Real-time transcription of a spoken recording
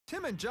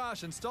Tim and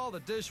Josh install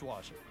the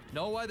dishwasher.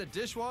 Know why the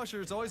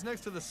dishwasher is always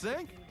next to the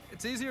sink?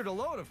 It's easier to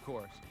load, of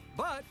course.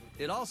 But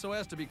it also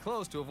has to be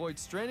close to avoid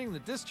straining the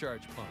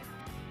discharge pump.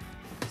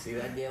 See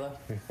that, Gala?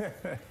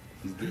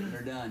 He's getting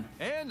her done.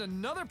 And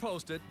another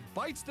Post-it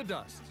bites the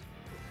dust.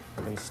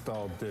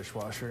 Install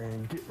dishwasher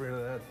and get rid of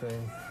that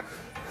thing.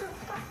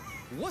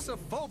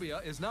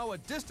 Wussophobia is now a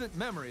distant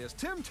memory as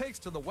Tim takes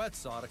to the wet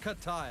saw to cut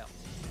tiles.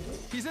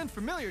 He's in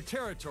familiar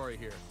territory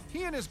here.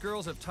 He and his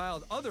girls have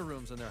tiled other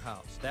rooms in their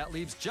house. That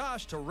leaves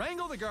Josh to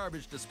wrangle the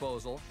garbage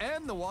disposal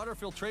and the water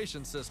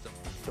filtration system.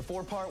 The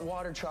 4-part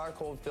water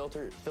charcoal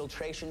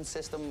filtration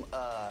system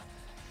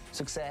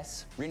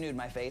success renewed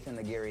my faith in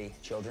the Geary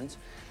children's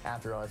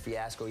after our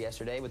fiasco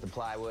yesterday with the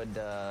plywood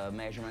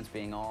measurements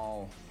being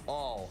all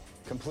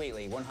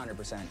completely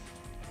 100%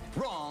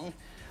 wrong.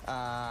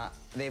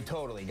 They've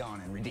totally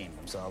gone and redeemed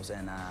themselves,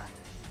 and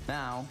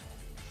now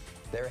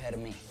they're ahead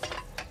of me.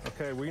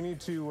 Okay, we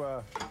need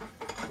to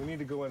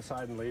go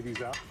inside and lay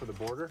these out for the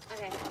border.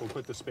 Okay. We'll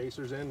put the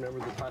spacers in. Remember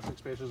the plastic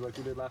spacers like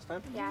we did last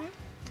time? Yeah.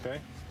 Okay.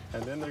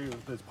 And then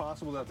it's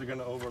possible that they're going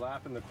to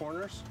overlap in the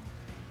corners.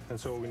 And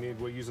so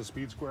we'll use a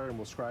speed square and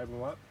we'll scribe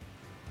them up.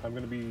 I'm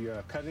going to be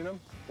cutting them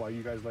while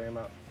you guys lay them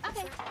out.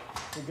 Okay.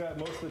 We got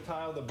most of the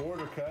tile, the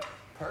border cut.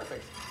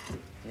 Perfect.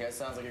 You guys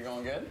sounds like you're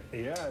going good?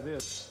 Yeah, it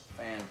is.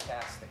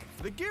 Fantastic.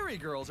 The Geary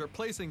girls are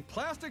placing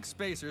plastic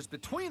spacers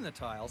between the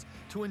tiles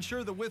to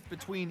ensure the width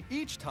between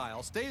each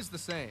tile stays the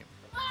same.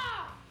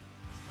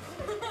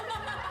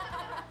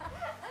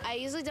 I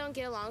usually don't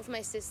get along with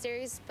my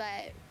sisters,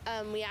 but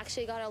we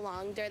actually got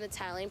along during the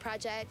tiling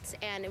project,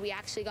 and we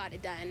actually got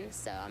it done,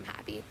 so I'm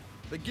happy.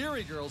 The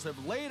Geary girls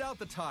have laid out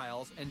the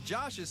tiles, and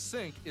Josh's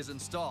sink is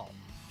installed.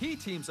 He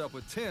teams up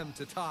with Tim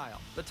to tile.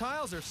 The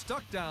tiles are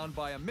stuck down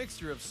by a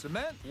mixture of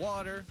cement,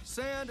 water,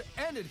 sand,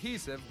 and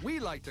adhesive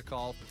we like to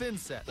call thin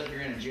set. Like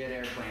you're in a jet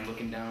airplane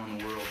looking down on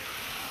the world.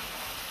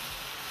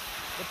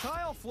 The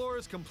tile floor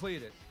is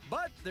completed,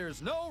 but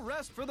there's no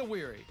rest for the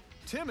weary.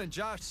 Tim and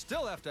Josh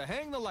still have to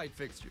hang the light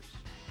fixtures.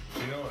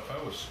 You know, if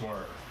I was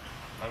smart,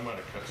 I might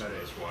have cut some of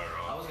this wire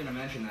I off. was going to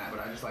mention that,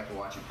 but I just like to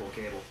watch you pull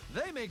cable.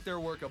 They make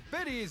their work a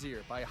bit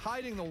easier by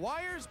hiding the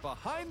wires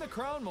behind the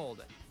crown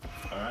molding.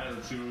 All right,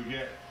 let's see what we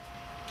get.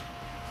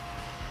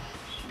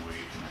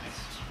 Sweet. Nice.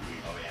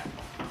 Sweet. Oh, yeah.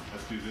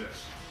 Let's do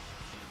this.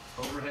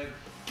 Overhead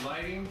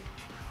lighting,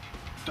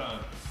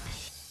 done.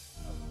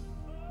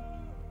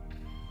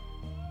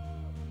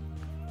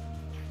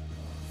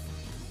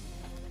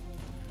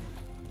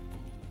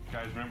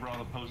 Guys, remember all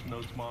the Post-it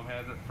notes Mom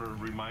had for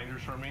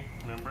reminders for me?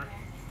 Remember?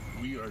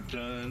 We are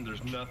done.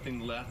 There's nothing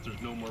left.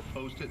 There's no more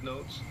Post-it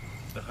notes.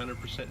 The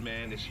 100%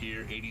 man is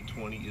here.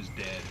 80-20 is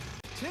dead.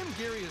 Tim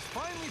Geary is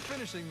finally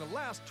finishing the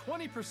last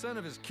 20%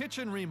 of his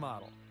kitchen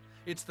remodel.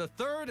 It's the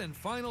third and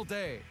final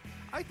day.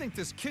 I think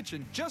this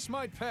kitchen just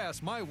might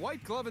pass my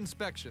white glove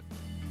inspection.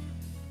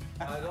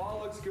 It all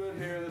looks good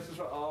here. This is,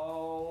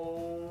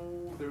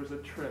 oh, there's a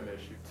trim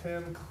issue.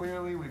 Tim,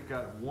 clearly we've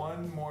got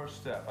one more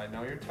step. I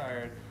know you're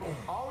tired.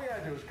 All we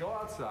gotta do is go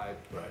outside,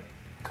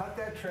 cut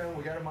that trim.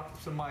 We got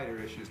some miter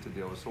issues to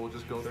deal with, so we'll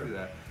just go through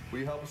that. Will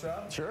you help us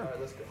out? Sure. All right,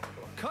 let's go.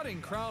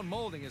 Cutting crown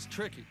molding is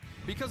tricky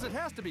because it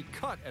has to be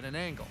cut at an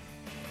angle.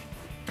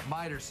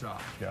 Miter saw.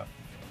 Yeah.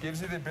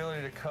 Gives you the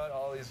ability to cut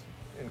all these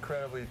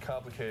incredibly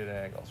complicated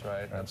angles,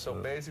 right? And so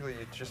basically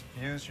you just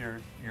use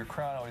your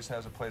crown always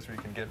has a place where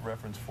you can get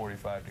reference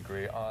 45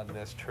 degree on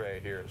this tray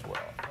here as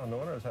well. Oh, no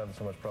wonder I was having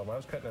so much problem. I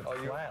was cutting it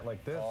flat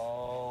like this.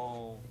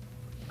 Oh.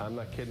 I'm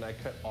not kidding. I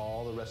cut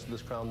all the rest of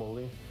this crown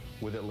molding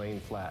with it laying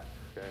flat.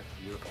 Okay,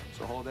 beautiful.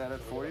 So hold that at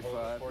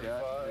 45.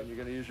 Yeah, and you're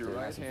going to use your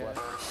right hand.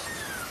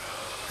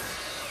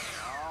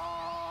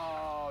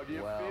 Oh, do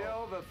you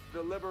feel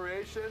the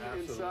liberation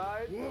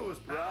inside? Ooh, it's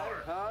power.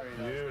 Right, huh?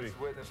 Beauty. Let's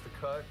witness the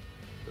cut.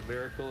 The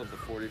miracle of the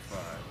 45.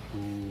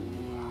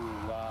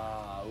 Ooh,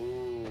 wow,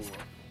 ooh.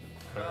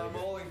 Crown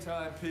molding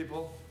time,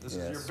 people. This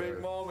is your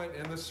big moment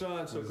in the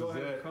sun, so go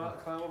ahead and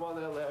climb up on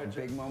that ledge.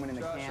 Big moment in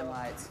the can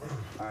lights.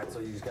 All right, so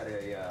you just got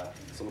a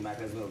little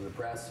mechanism of the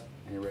press,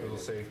 and you're ready. A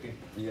little safety.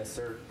 Yes,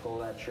 sir. Pull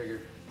that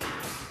trigger.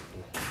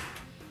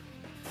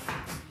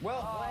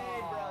 Well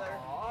played, brother.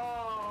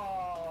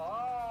 Oh,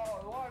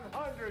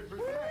 100%. 100,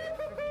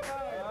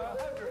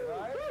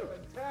 right?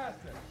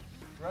 Fantastic.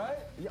 Right?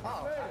 Yeah.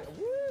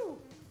 Woo!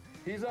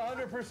 He's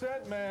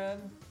 100%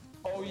 man.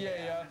 Oh,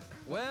 yeah.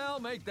 Well,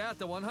 make that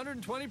the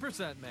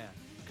 120% man,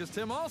 because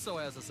Tim also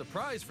has a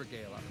surprise for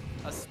Gala,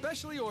 a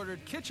specially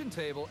ordered kitchen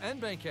table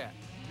and banquette.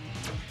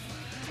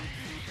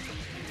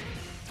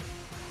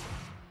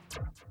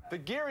 The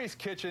Geary's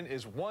kitchen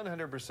is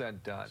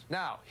 100% done.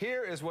 Now,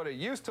 here is what it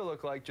used to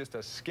look like just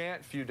a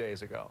scant few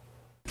days ago.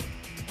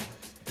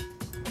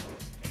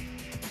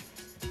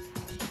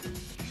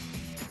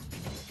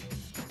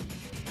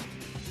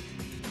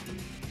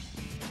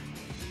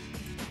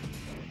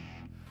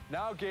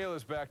 Now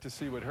Gala's back to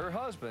see what her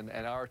husband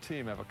and our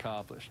team have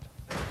accomplished.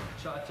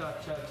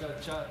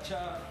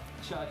 Cha-cha-cha-cha-cha-cha,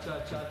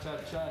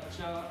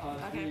 cha-cha-cha-cha-cha-cha. On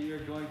three,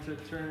 you're going to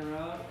turn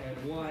around,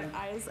 and one,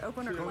 eyes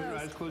open or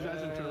closed. Close your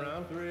eyes and turn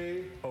around.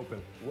 3.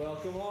 Open.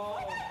 Welcome all.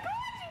 Oh my God,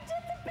 you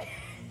did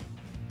the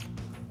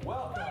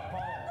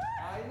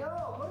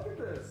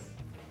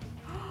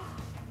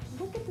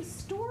the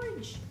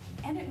storage,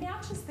 and it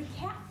matches the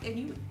cat. And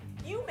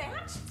you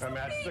match? I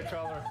matched the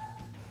color.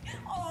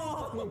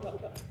 Oh.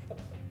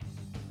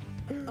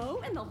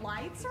 Oh, and the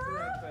lights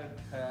are up.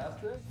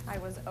 Fantastic. I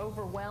was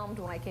overwhelmed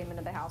when I came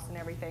into the house and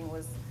everything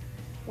was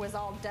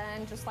all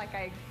done, just like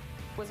I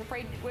was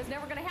afraid it was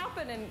never going to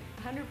happen, and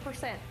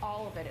 100%,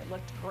 all of it. It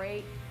looked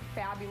great,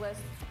 fabulous.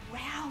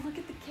 Wow, look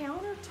at the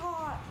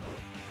countertop.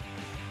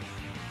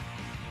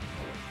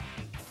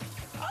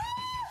 Ah!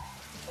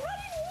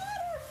 Running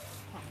water.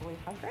 Can't believe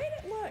how great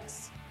it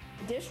looks.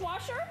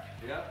 Dishwasher?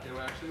 Yep, it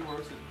actually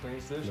works. It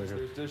cleans dishes.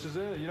 There's dishes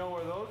in it. You know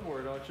where those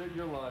were, don't you?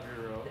 Your laundry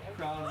room.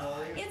 Crown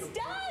molding. It's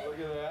done. Look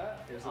at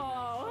that. Isn't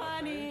Oh, that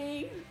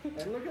honey.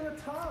 And look at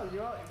the tile. You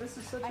know, this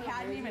is such an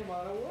amazing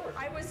amount of work.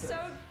 I was so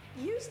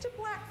used to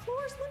black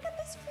floors. Look at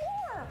this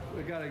floor.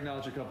 We got to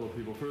acknowledge a couple of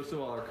people. First of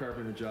all, our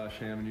carpenter, Josh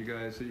Hammond. You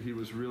guys, he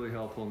was really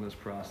helpful in this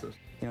process.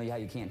 You know how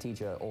you can't teach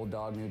an old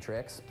dog new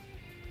tricks?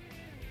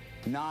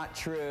 Not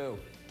true.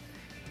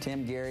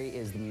 Tim Geary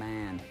is the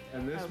man.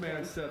 And this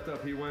man stepped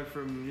up. He went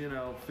from,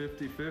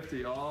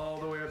 50-50 all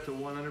the way up to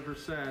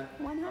 100%.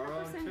 100%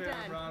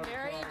 done.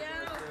 There you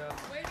go.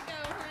 Way to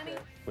go, honey.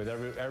 With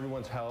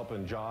everyone's help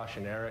and Josh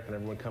and Eric and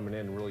everyone coming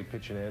in and really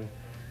pitching in,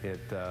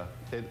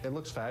 it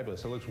looks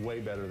fabulous. It looks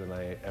way better than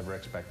I ever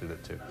expected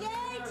it to.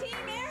 Yay, Team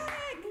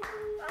Eric!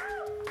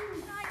 Oh,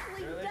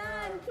 nicely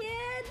done,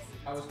 kids.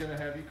 I was going to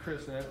have you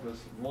christen it with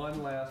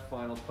one last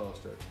final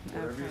post-it.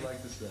 Whatever you'd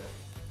like to say.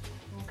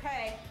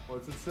 Okay.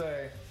 What's it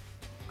say?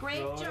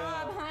 Great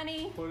job,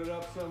 honey. Put it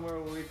up somewhere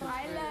where we can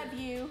I see love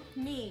you.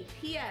 Me.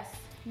 P.S.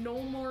 No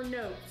more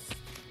notes.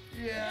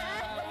 it.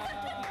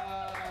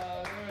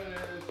 Yeah! There it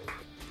is.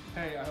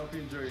 Hey, I hope you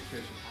enjoy your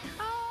kitchen.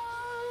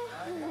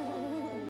 Oh.